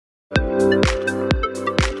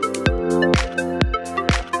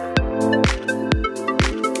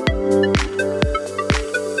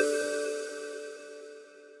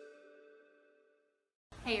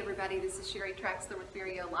Sheri Traxler with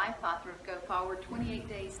Vireo Life, author of Go Forward, 28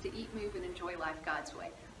 Days to Eat, Move, and Enjoy Life God's Way.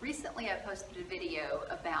 Recently I posted a video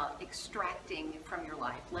about extracting from your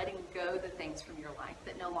life, letting go the things from your life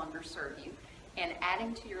that no longer serve you, and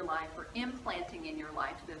adding to your life or implanting in your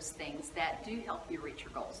life those things that do help you reach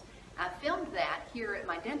your goals. I filmed that here at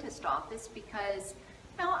my dentist office because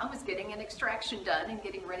I was getting an extraction done and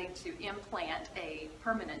getting ready to implant a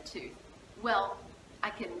permanent tooth. Well, I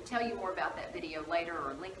can tell you more about that video later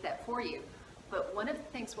or link that for you. But one of the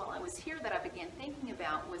things while I was here that I began thinking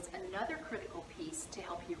about was another critical piece to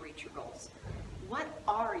help you reach your goals. What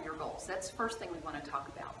are your goals? That's the first thing we want to talk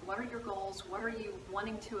about. What are your goals? What are you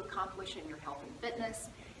wanting to accomplish in your health and fitness?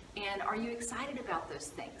 And are you excited about those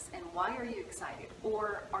things? And why are you excited?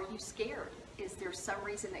 Or are you scared? Is there some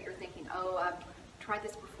reason that you're thinking, oh, I've tried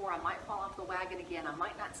this before, I might fall off the wagon again, I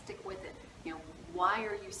might not stick with it? Why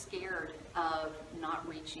are you scared of not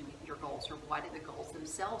reaching your goals, or why do the goals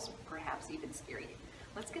themselves perhaps even scare you?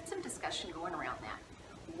 Let's get some discussion going around that.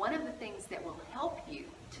 One of the things that will help you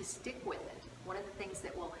to stick with it, one of the things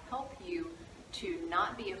that will help you to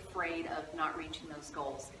not be afraid of not reaching those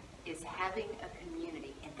goals is having a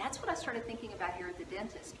community. And that's what I started thinking about here at the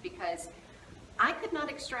dentist, because I could not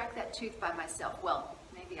extract that tooth by myself. Well,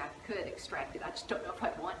 maybe I could extract it, I just don't know if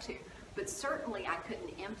I'd want to. But certainly I couldn't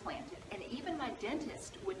implant it. And even my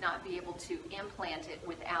dentist would not be able to implant it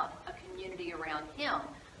without a community around him,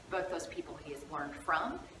 both those people he has learned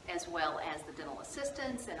from, as well as the dental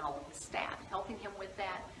assistants and all of the staff helping him with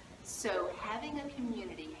that. So having a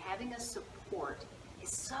community, having a support is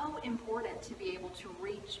so important to be able to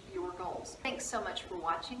reach your goals. Thanks so much for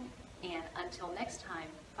watching, and until next time,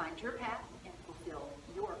 find your path,